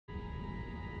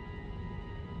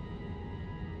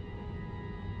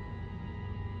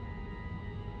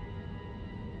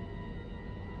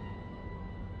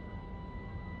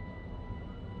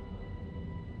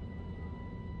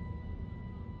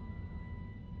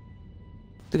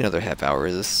Like another half hour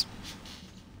of this.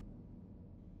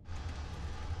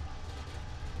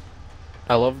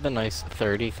 I love the nice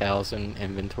 30,000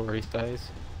 inventory size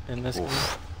in this game.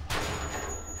 Oof.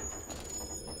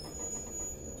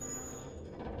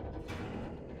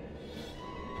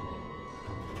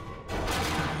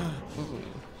 Ooh.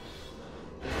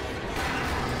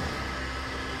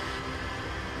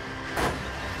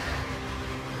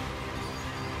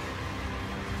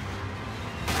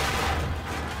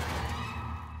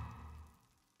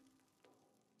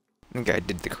 The guy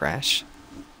did the crash.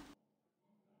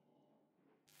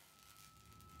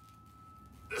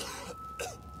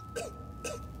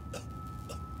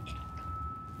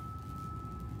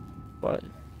 What?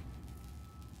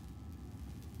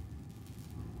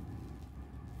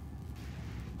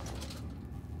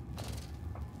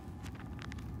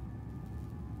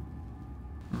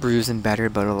 Bruised and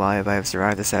battered but alive, I have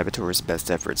survived the saboteur's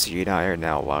best efforts. You and I are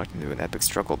now locked into an epic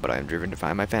struggle, but I am driven to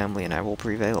find my family and I will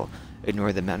prevail.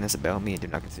 Ignore the madness about me and do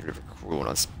not consider cruel and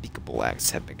unspeakable acts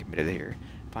have been committed here.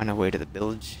 Find a way to the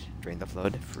village, drain the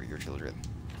flood, free your children.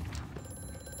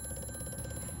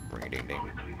 Ring a ding ding.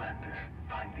 Quickly, Mantis.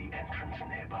 Find the entrance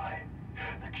nearby.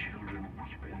 The children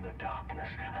weep in the darkness,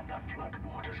 and the flood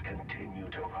waters continue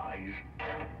to rise.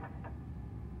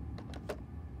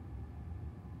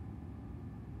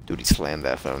 Dude, he slammed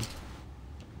that phone.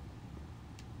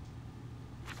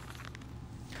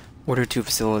 Order to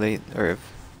facilitate the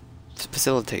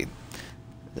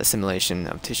assimilation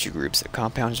of tissue groups. A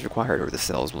compound is required or the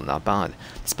cells will not bond.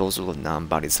 Disposal of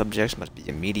non-bodied subjects must be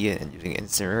immediate and using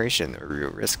incineration or you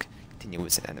risk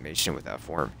continuous animation without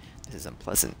form. This is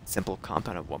unpleasant. Simple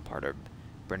compound of 1 part of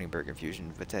Brenningberg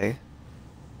infusion vitae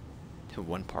to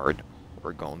 1 part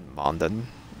orgone mondan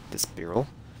dispiral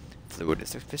fluid is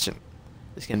sufficient.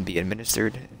 This can be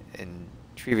administered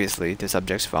intravenously to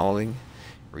subjects following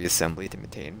reassembly to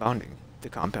maintain bonding. The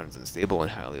compound is unstable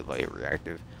and highly light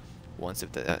reactive. Once in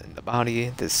the body,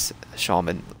 this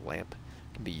shaman lamp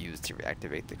can be used to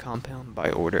reactivate the compound by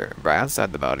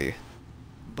outside the body.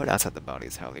 But outside the body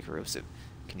is highly corrosive.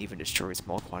 Can even destroy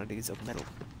small quantities of metal.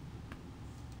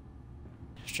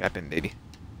 Strap in, baby.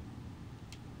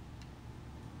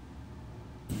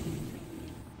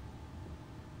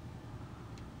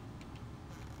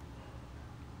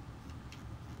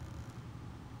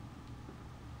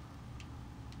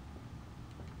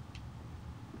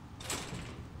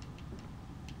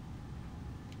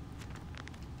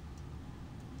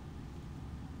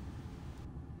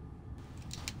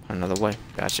 Another way.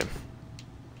 Gotcha.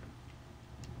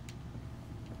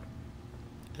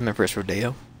 My first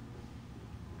rodeo.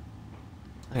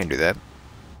 I can do that.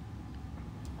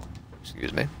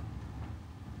 Excuse me.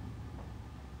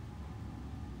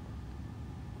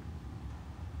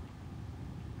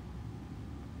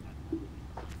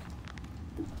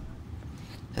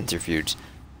 Centrifuge.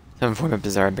 Some form of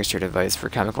bizarre mixture device for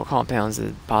chemical compounds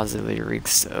that positively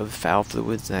reeks of foul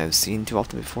fluids I have seen too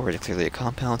often before. It is clearly a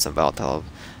compound, some volatile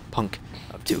punk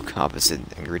of 2 opposite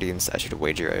ingredients. I should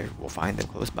wager I will find them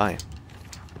close by.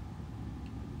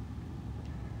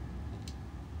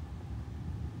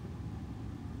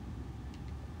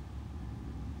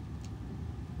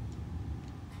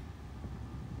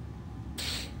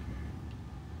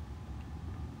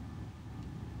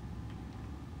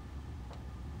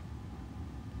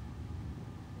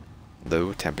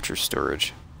 Low temperature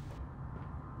storage.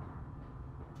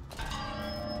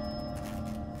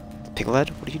 Piglet?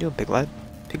 What are you doing, Piglet?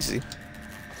 Pigsy.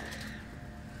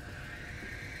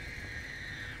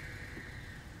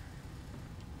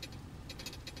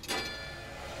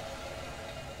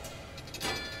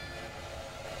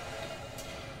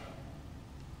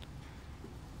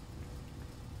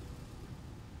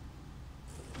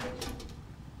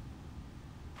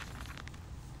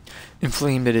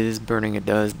 Inflamed it is, burning it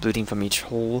does, bleeding from each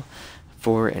hole,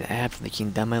 fore and aft,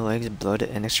 leaking down my legs, blood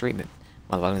and excrement.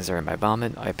 My lungs are in my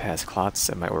vomit, I pass clots,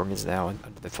 and my organs now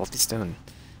under the filthy stone.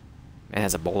 Man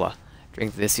has Ebola.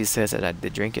 Drink this, he says, and I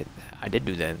did drink it. I did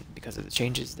do that, because of the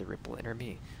changes that ripple enter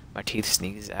me. My teeth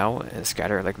sneeze out and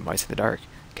scatter like mice in the dark.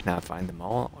 Cannot find them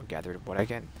all, or gather what I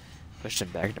can. Push them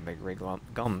back into my gray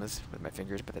gums with my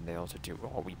fingers, but the nails are too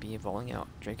all weepy and falling out.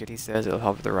 Drink it, he says, it'll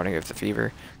help with the running of the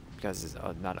fever, because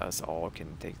not us all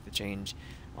can take the change.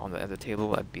 On the other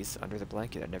table, a beast under the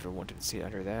blanket. I never wanted to see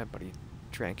under that, but he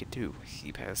drank it too.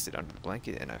 He passed it under the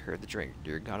blanket, and I heard the drink.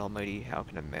 Dear God Almighty, how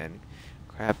can a man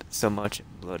crap so much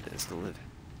blood and still live?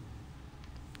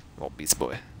 Well, Beast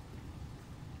Boy.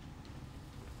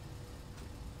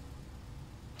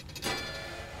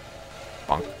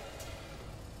 Bonk.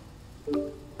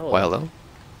 Hello. Why, hello?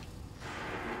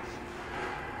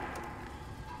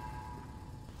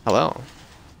 Hello.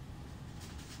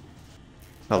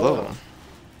 Hello.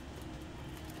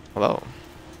 Hello.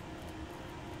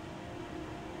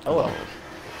 Hello.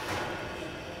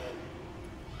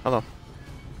 Hello.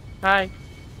 Hi.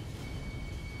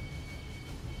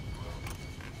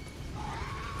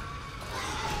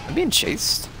 I'm being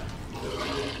chased.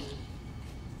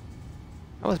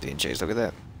 I was being chased, look at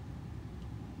that.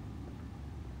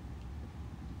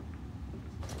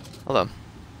 Hello.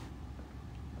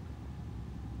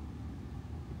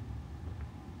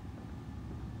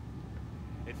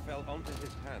 It fell onto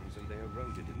his hands and they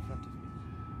eroded in front of me.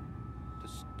 To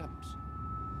stumps.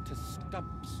 To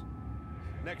stumps.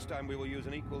 Next time we will use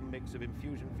an equal mix of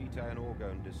infusion vitae and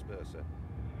orgone disperser.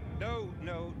 No,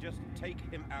 no, just take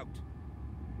him out.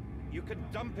 You can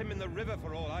dump him in the river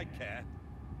for all I care.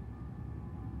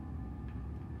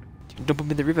 Dump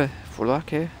him in the river for all I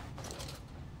care.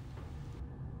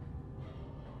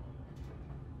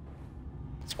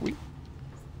 Squeak.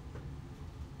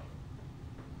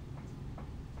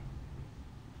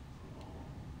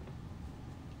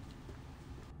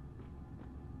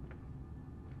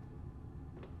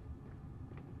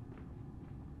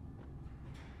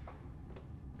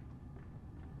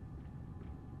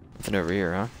 Nothing over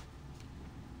here, huh?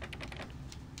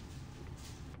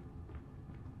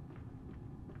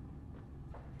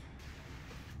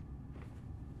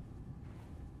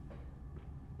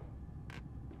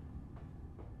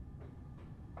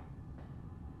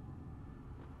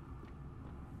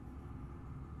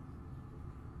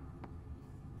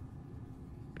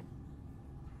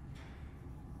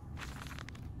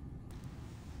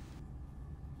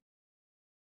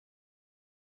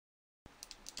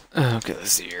 Okay,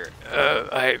 let's see here.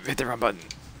 I hit the wrong button.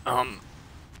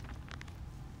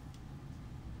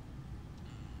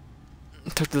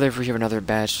 Took delivery of another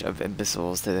batch of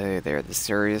imbeciles today. They are the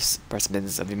scariest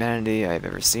specimens of humanity I have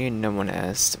ever seen. No one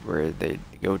asked where they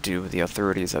go to. The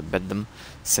authorities abed them,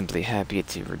 simply happy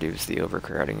to reduce the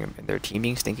overcrowding in their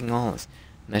teeming, stinking halls.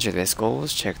 Measure their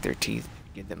skulls, check their teeth,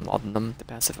 give them laudanum to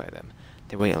pacify them.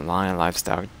 They wait in line,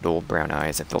 livestock, dull brown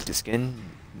eyes, and filthy skin.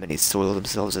 Many soil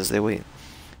themselves as they wait.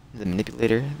 The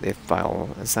manipulator, they file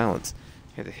in silence.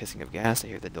 Hear the hissing of gas, I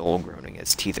hear the dull groaning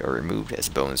as teeth are removed, as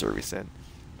bones are reset.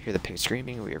 Hear the pig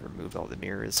screaming, we have removed all the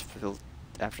mirrors. Filled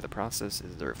after the process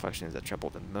is the reflections that trouble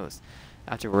them most.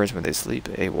 Afterwards, when they sleep,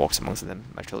 A walks amongst them.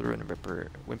 My children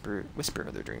whisper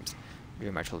in their dreams. We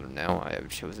are my children now, I have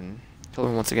chosen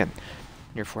children once again.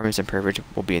 Your forms and perfect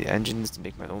will be the engines to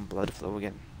make my own blood flow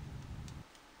again.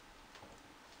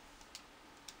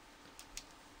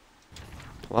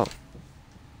 Hello.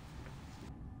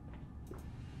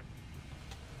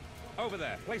 Over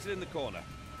there, place it in the corner.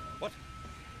 What?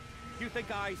 You think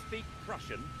I speak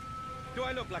Prussian? Do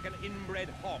I look like an inbred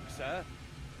hog, sir?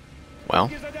 Well.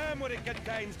 Gives a damn what it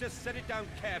contains. Just set it down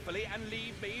carefully and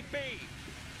leave me be.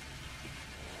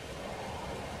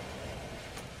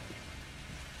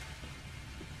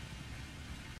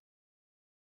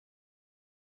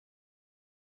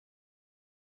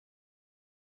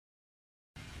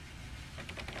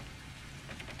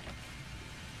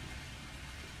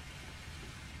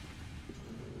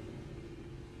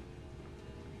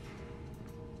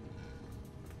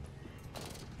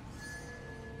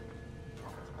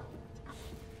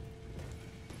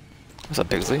 What's up,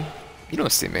 Pigsley? You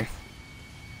don't see me.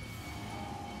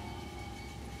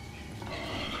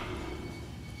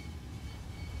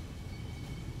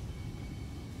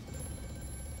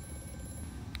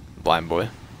 Blind boy.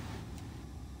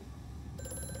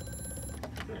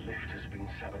 The lift has been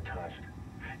sabotaged.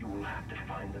 You will have to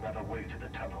find another way to the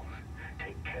tunnels.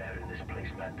 Take care in this place,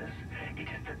 Mandus. It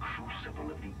is the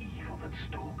crucible of the evil that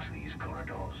stalks these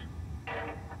corridors.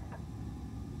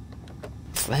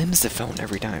 Slams the phone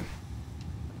every time.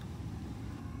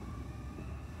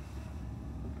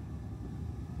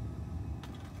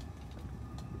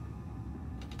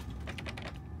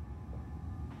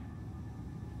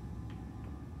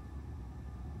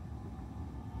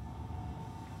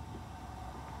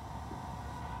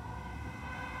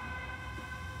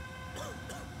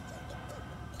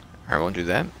 I won't do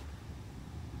that.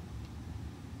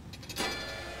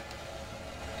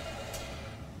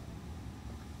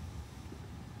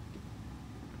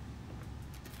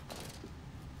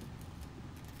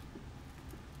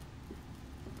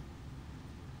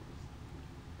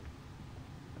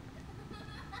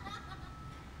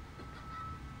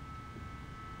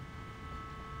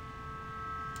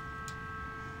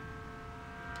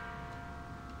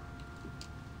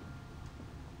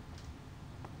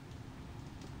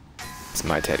 It's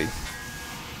my teddy.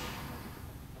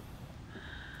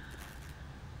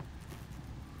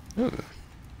 Ooh.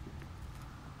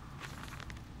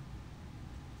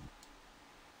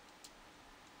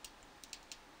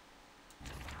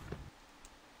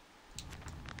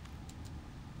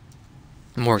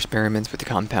 More experiments with the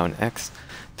compound X.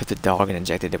 Took the dog and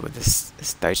injected it with this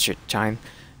strychnine.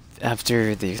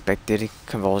 After the expected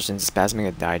convulsions, spasming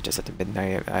had died just after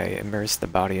midnight. I immersed the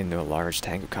body into a large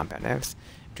tank of compound X,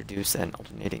 introduced an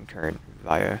alternating current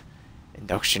via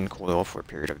induction coil for a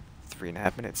period of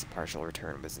 3.5 minutes. Partial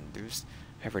return was induced.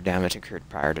 However, damage incurred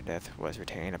prior to death was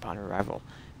retained upon arrival,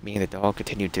 meaning the dog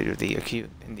continued to the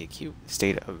acute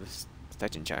state of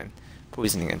strychnine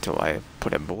poisoning until I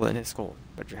put a bullet in his skull.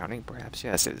 But drowning, perhaps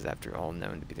yes, it is after all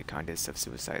known to be the kindest of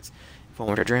suicides. If one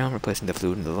were to drown, replacing the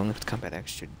fluid in the lungs with compound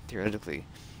X should theoretically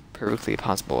perfectly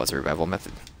possible as a revival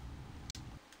method.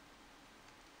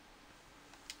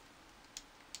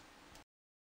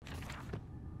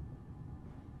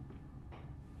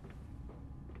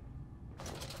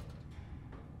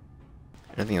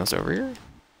 Anything else over here?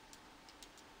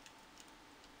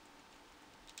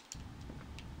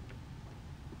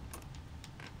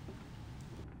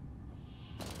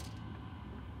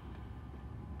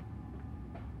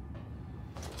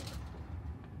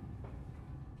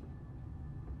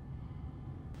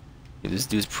 Yeah, this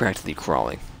dude's practically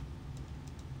crawling.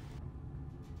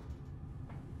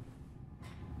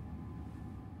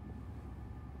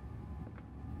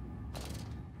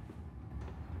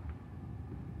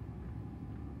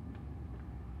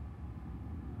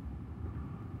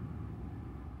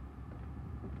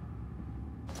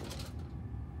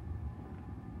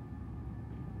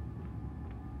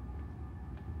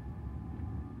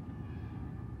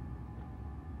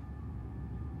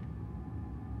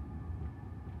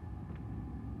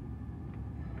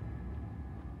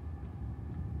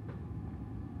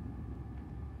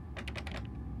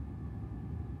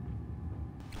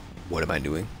 What am I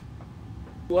doing?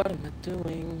 What am I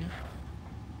doing?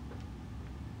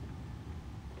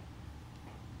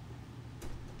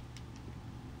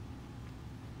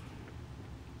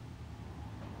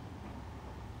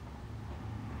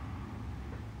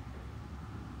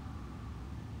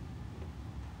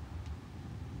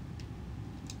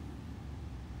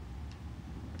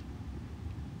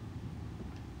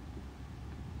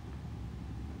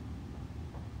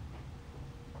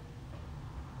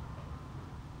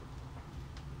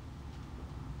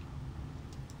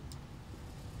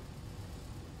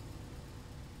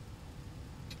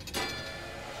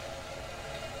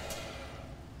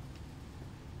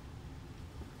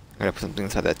 I gotta put something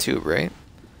inside that tube, right?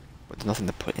 But there's nothing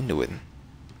to put into it.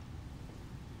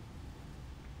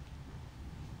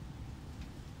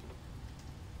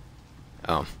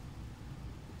 Oh.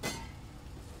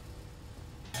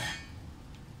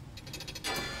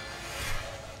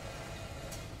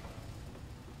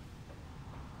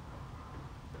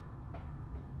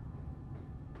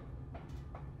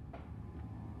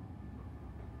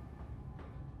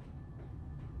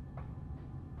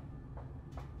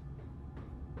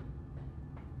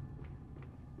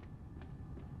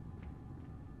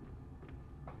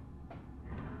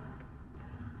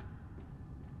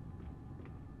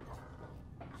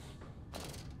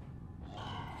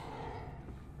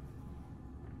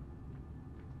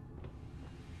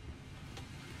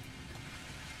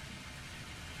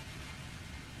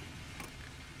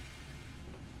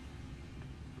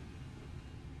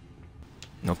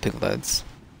 No pig leads.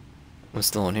 What's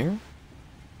still in here?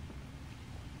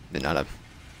 Did not have.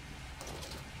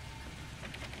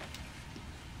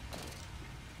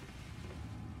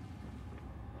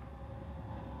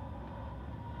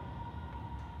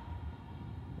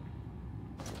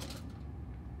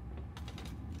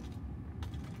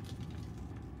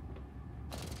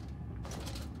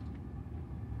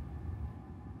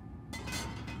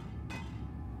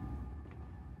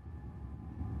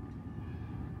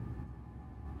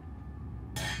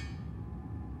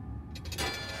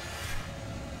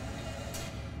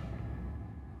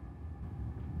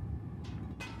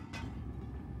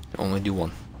 Only do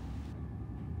one.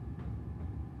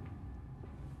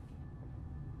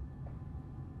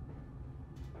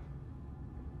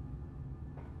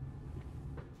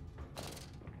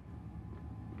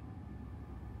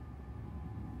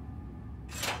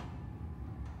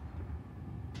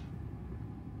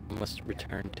 Must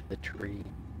return to the tree,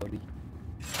 buddy.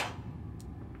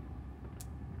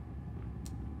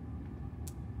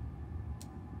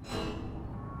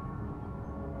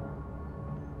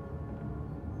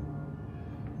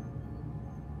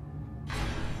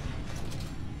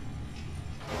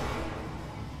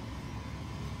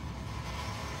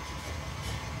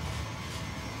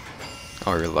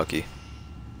 Oh, you're lucky.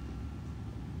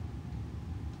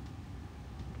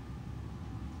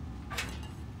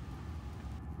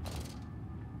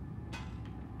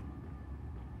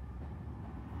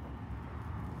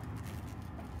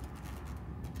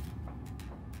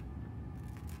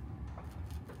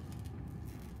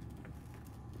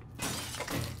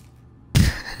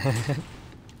 I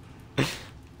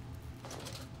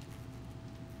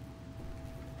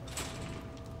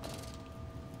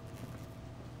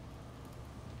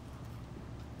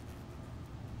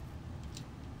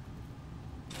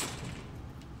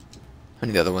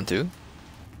need the other one too.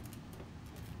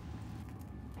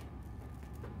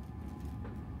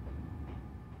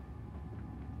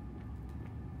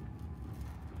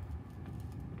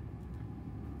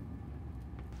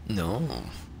 No.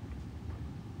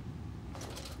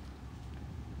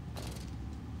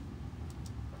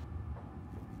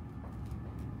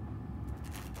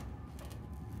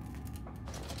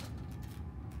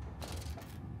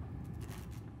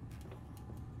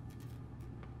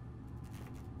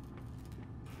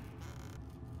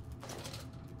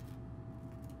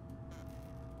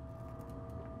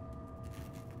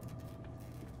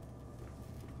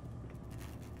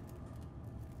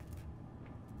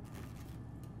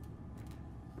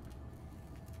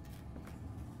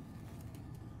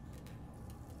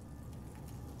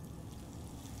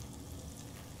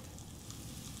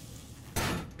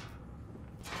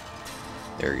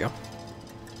 There we go.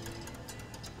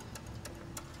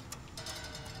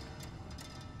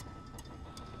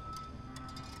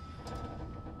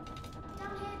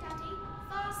 Down here, Daddy.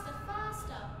 Faster,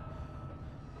 faster.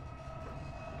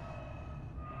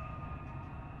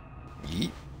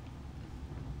 Yeet.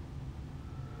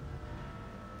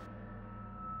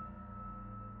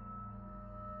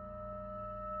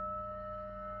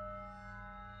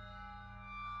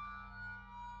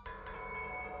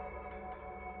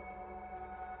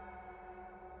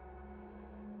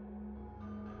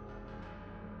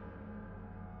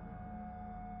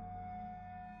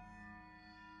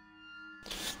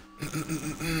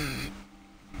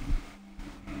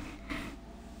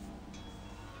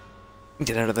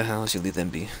 Get out of the house, you leave them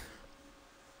be.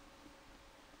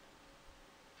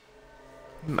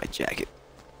 My jacket.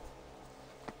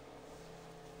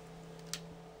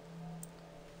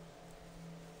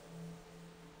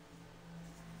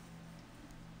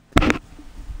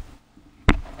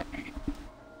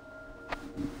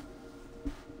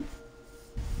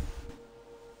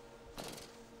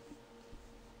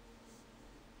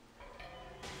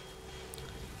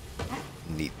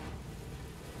 Neat.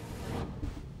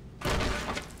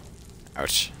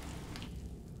 Ouch.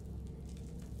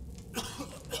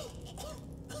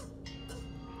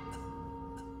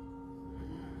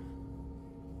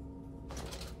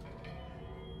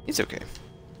 It's okay.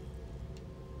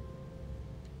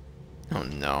 Oh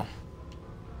no.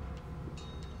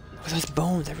 Look at those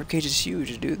bones. That ribcage is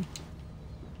huge, dude.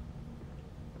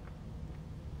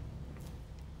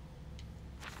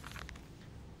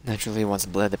 Naturally, once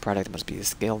bled, the product must be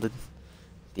scalded,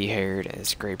 dehaired, and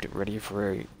scraped ready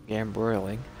for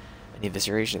gambroiling and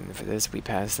evisceration. For this, we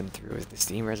pass them through the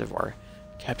steam reservoir,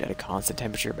 kept at a constant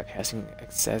temperature by passing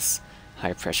excess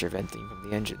high-pressure venting from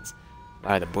the engines,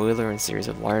 via the boiler and series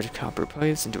of large copper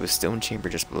pipes into a stone chamber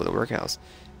just below the workhouse.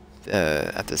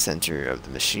 At the center of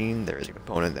the machine, there is a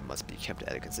component that must be kept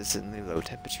at a consistently low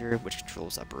temperature, which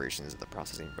controls operations of the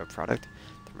processing of a product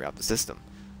throughout the system.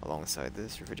 Alongside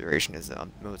this, refrigeration is of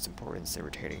most importance in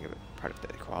retaining a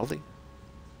product quality.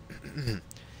 It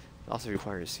also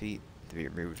requires heat to be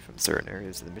removed from certain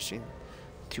areas of the machine.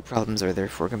 Two problems are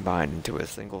therefore combined into a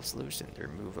single solution: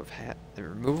 the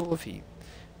removal of heat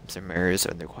in some areas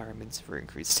and the requirements for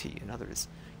increased heat in others.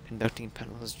 Conducting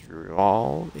panels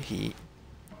draw heat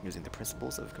using the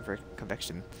principles of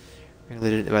convection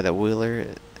regulated by the boiler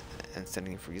and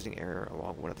sending freezing air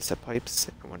along one of the set pipes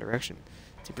in one direction,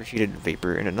 superheated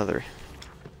vapor in another.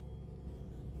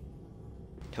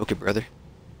 Okay, brother.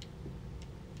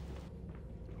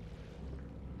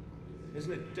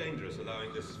 Isn't it dangerous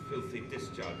allowing this filthy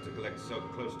discharge to collect so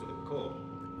close to the core?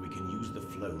 We can use the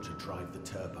flow to drive the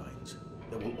turbines.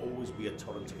 There will always be a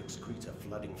torrent of excreta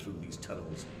flooding through these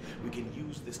tunnels. We can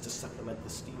use this to supplement the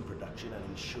steam production and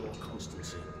ensure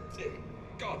constancy. Dear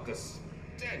God, the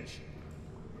stench!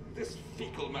 This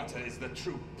fecal matter is the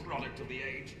true product of the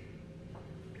age.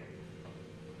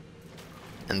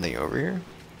 Anything over here?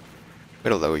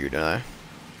 Gotta lower you, don't I?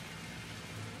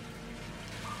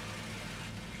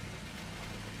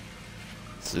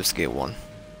 Sluice gate 1.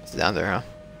 It's down there, huh?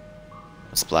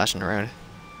 Splashing around.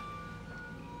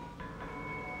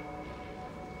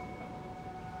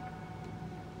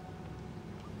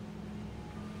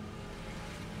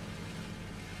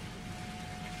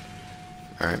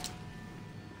 Alright.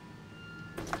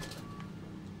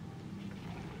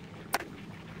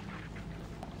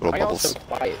 Little Why y'all bubbles. so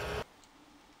quiet?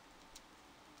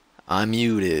 I'm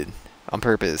muted. On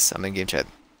purpose. I'm in game chat.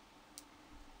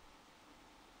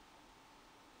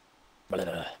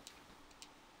 Blah.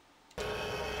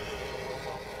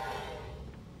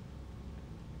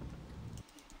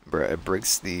 It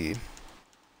breaks the...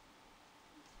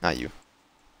 Not you.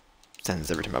 Sends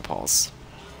every time I pause.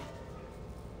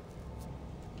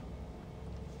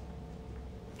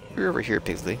 You're over here,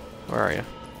 Pigsley. Where are you?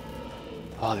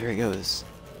 Oh, there he goes.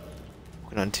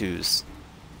 Walking on twos.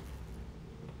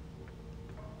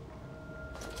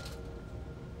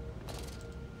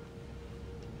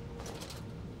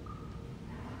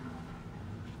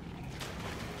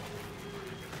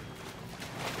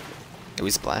 Oh,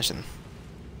 he's splashing.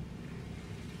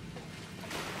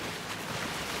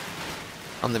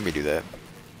 I'll never do that.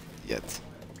 Yet.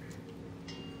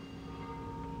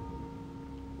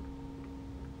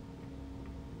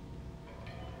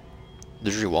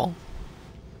 There's your wall?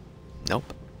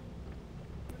 Nope.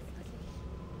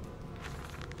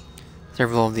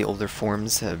 Several of the older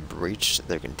forms have breached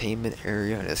their containment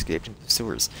area and escaped into the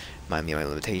sewers. Remind me of my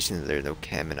limitations, there's no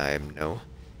chem and I am no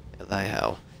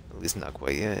Elihu. At least not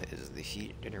quite yet. It is the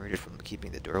heat generated from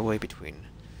keeping the doorway between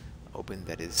open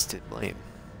that is to blame.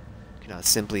 Cannot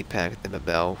simply pack them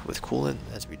about with coolant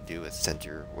as we do at the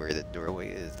center where the doorway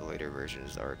is. The later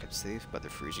versions are kept safe by the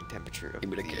freezing temperature of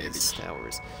these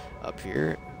towers. Up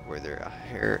here, where their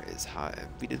hair is hot and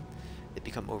heated, they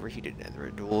become overheated and their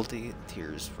duality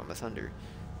tears from asunder.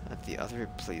 At the other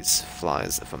place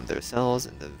flies from their cells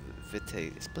and the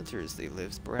vitae splinters. They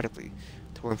live sporadically,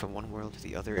 torn from one world to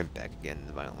the other and back again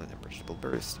in violent and perishable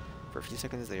bursts. For a few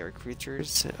seconds they are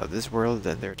creatures of this world,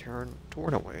 then they're torn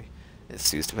away. It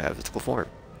ceased to have physical form.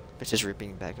 Pitches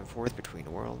ripping back and forth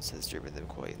between worlds has driven them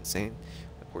quite insane.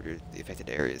 I've ordered the affected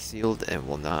area sealed and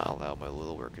will not allow my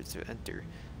little workers to enter.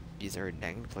 These are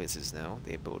danged places now,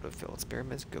 the abode of failed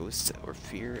experiments, ghosts, or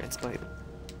fear and spite.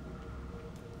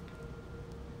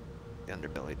 The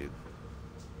underbelly, dude.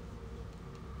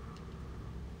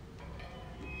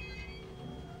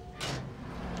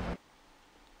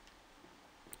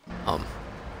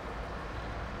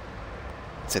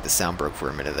 Say the sound broke for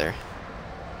a minute there.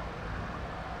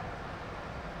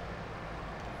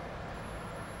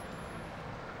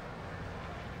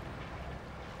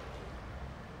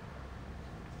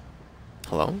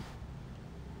 Hello?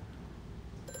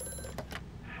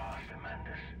 Faster,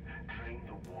 Mandus. Drain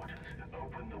the waters.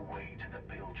 Open the way to the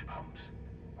bilge pumps.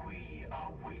 We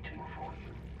are waiting for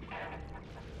you.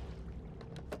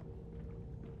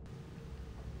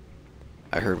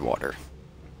 I heard water.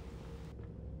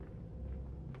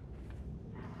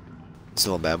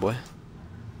 Still a bad boy?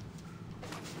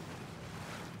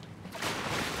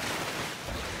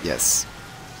 Yes.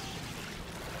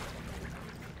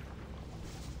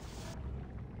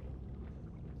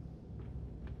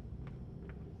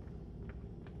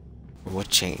 What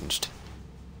changed?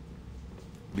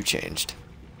 You changed.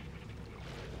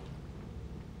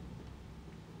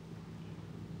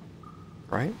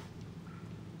 Right?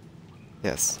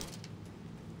 Yes.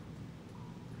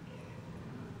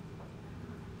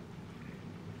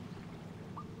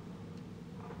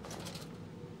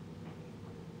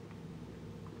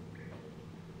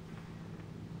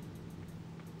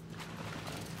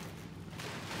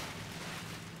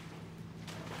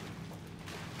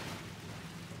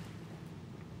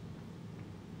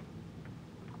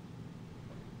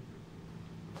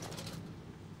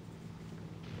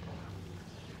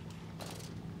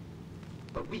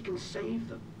 But we can save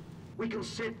them. We can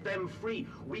set them free.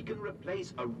 We can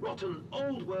replace a rotten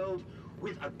old world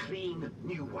with a clean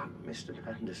new one. Mr.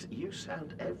 Mandus, you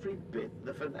sound every bit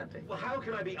the fanatic. Well, how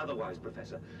can I be otherwise,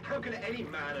 Professor? How can any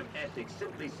man of ethics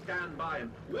simply stand by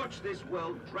and watch this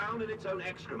world drown in its own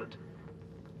excrement?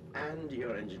 And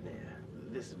your engineer,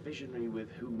 this visionary with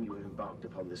whom you have embarked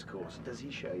upon this course, does he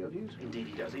share your views? Indeed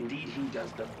he does. Indeed he does.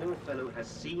 The poor fellow has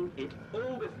seen it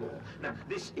all before. Now,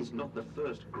 this is not the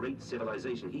first great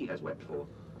civilization he has wept for.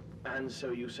 And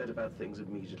so you set about things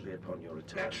immediately upon your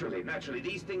return? Naturally.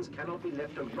 These things cannot be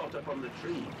left to rot upon the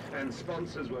tree. And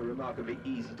sponsors were remarkably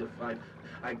easy to find.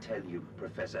 I tell you,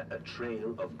 Professor, a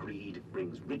trail of greed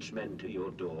brings rich men to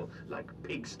your door like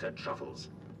pigs to truffles.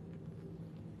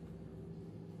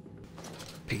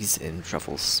 Pigs in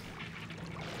truffles.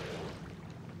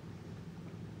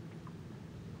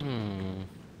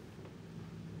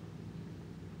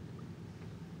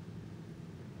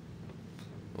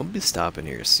 We'll be stopping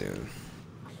here soon.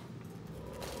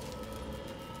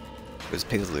 Where's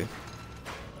Pigsley?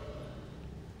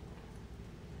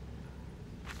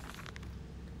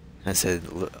 I said,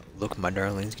 look, my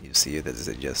darlings, can you see it? Is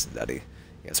it just Daddy?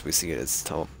 Yes, we see it. It's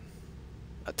tall.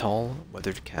 A tall,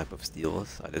 weathered cap of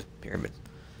steel-sided pyramid.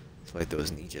 It's like those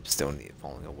in Egypt, stone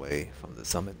falling away from the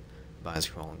summit, vines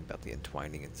crawling about the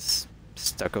entwining and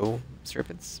stucco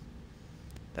serpents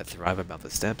that thrive about the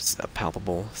steps, a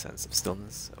palpable sense of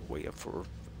stillness, a way up for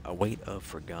a weight of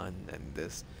forgotten, and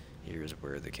this here is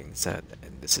where the king sat,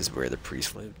 and this is where the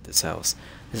priest lived. This house,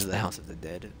 this is the house of the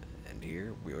dead, and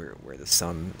here where the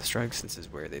sun strikes. This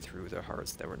is where they threw their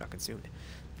hearts that were not consumed.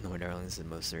 No, my darlings, it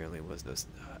most certainly was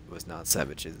not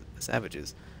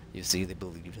savages. You see, they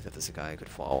believed that the sky could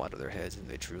fall out of their heads, and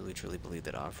they truly believed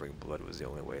that offering blood was the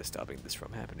only way of stopping this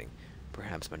from happening.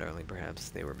 Perhaps, my darling, perhaps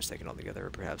they were mistaken altogether,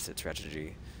 or perhaps the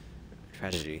tragedy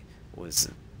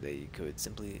was they could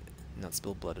simply not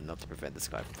spill blood enough to prevent the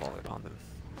sky from falling upon them.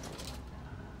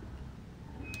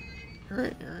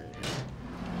 Alright.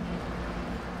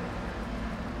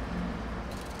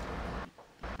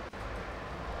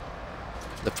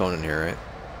 The phone in here, right?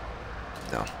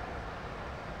 No.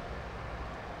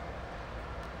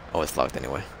 Oh, it's locked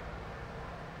anyway.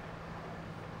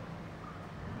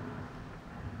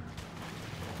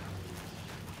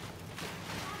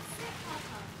 That's it,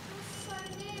 Papa. You're so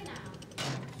near now.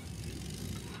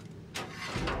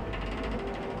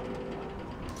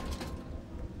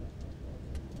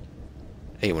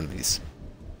 Hey, one of these.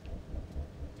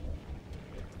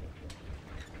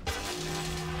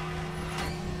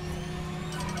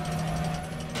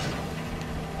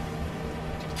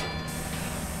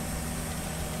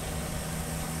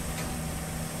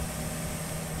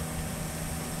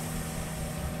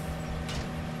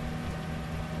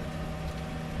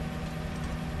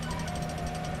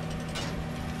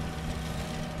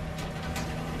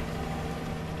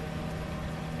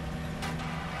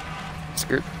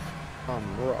 Skirt.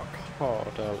 I'm rock hard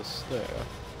out of stare.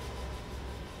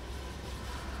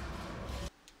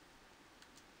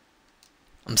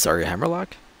 I'm sorry,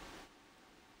 Hammerlock?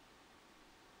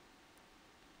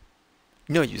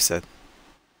 No, you said.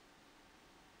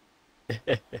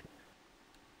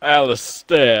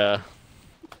 Alistair.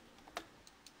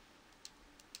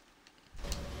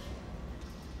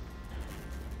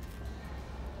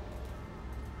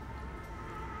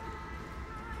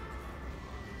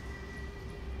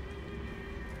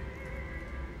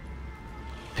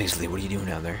 Paisley, what are you doing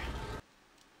down there?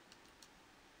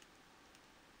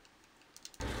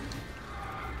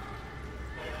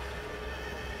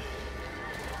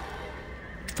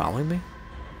 Following me?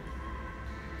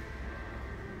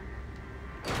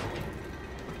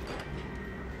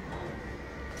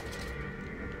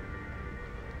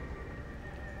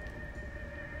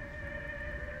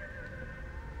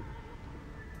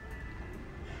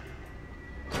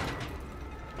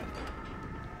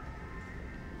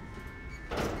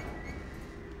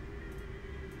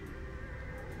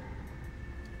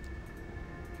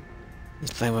 He's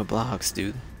playing with blocks,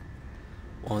 dude.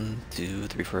 1, 2,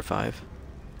 3, 4, 5.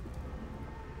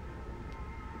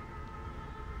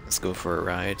 Let's go for a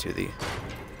ride to the...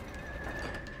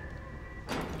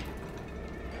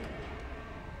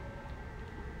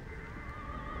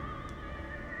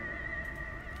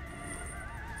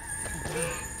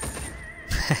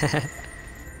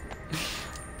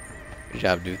 Good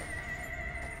job, dude.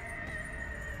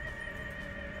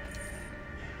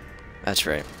 That's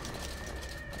right.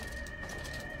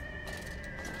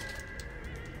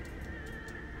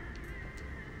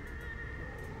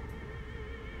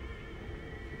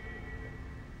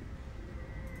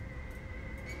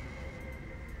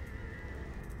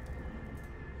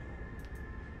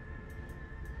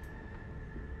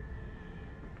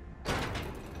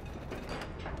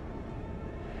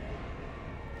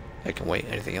 I can wait.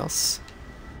 Anything else?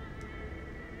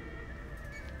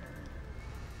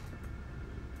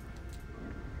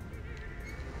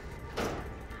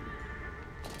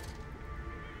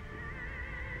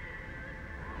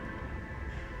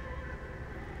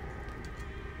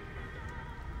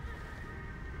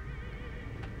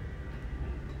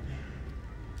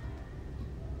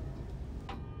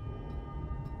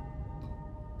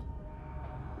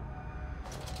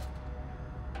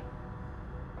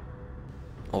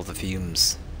 All the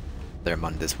fumes. There,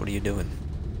 Mundus, what are you doing?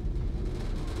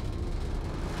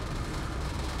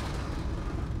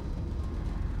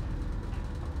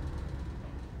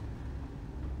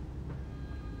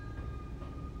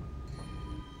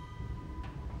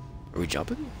 Are we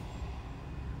jumping?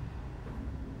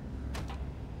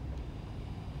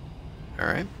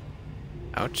 Alright.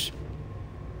 Ouch.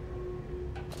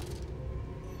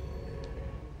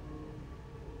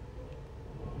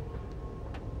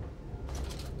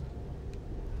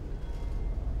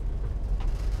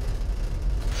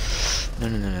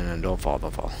 No, don't fall,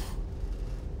 don't fall.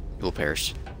 You will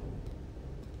perish.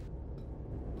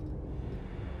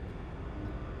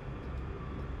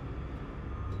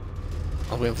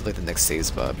 I'll wait for like the next save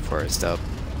spot before I stop.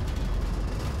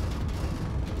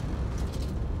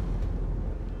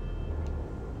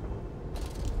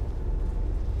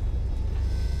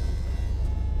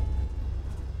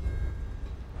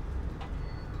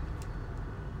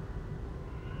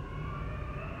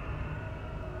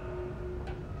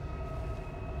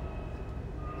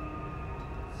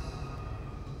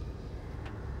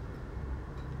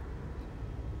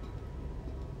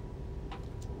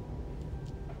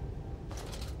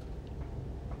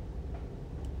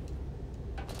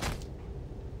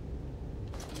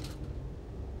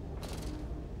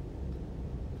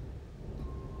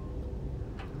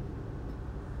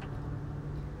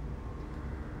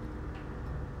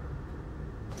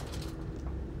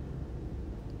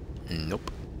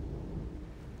 Nope.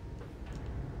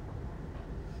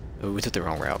 Oh, we took the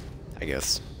wrong route, I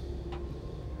guess.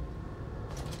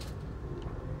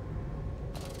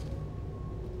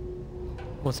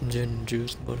 Want some gin and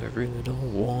juice, but I really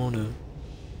don't wanna.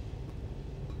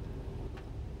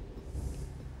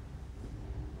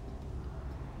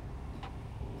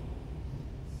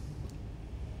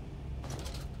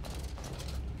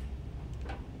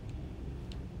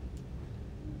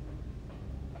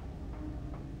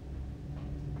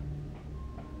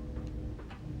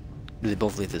 Do they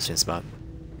both leave the same spot?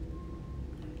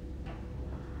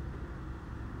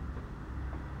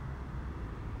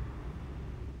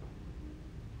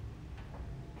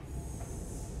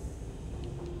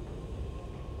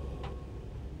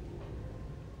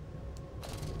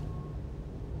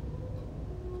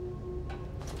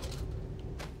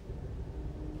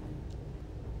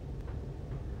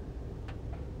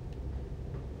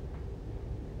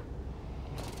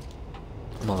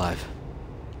 I'm alive.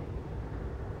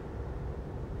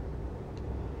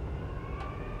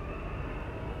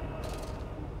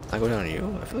 I go down to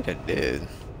you? I feel like I did.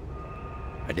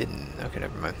 I didn't. Okay,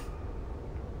 never mind.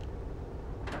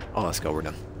 Oh, let's go. We're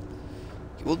done.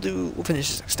 We'll finish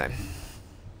this next time.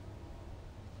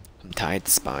 I'm tied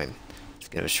to spine.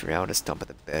 Skin of a shroud is stump at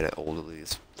the bed at Old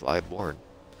Ely's flyborn.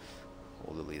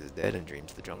 Old Ely is dead and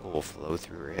dreams of the jungle will flow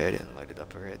through her head and light it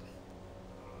up her head.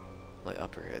 Light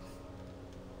up her head.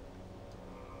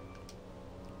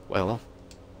 Well,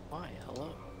 Why? Hello.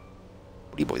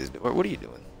 what are you boys doing? What are you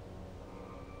doing?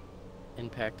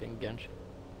 Impacting Genshin.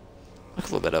 Look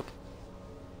a little bit up.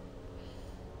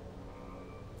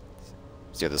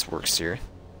 See how this works here.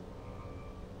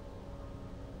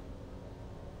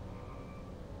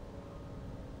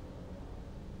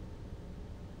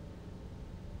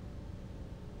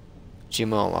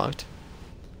 Gmail unlocked.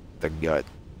 The gut.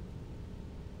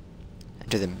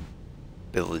 Enter the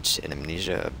village in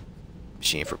Amnesia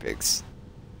machine for pigs.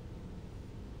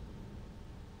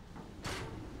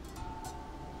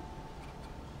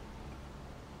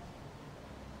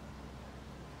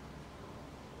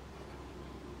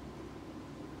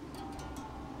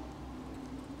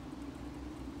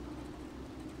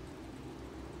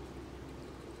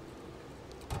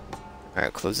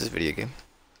 Alright, close this video game.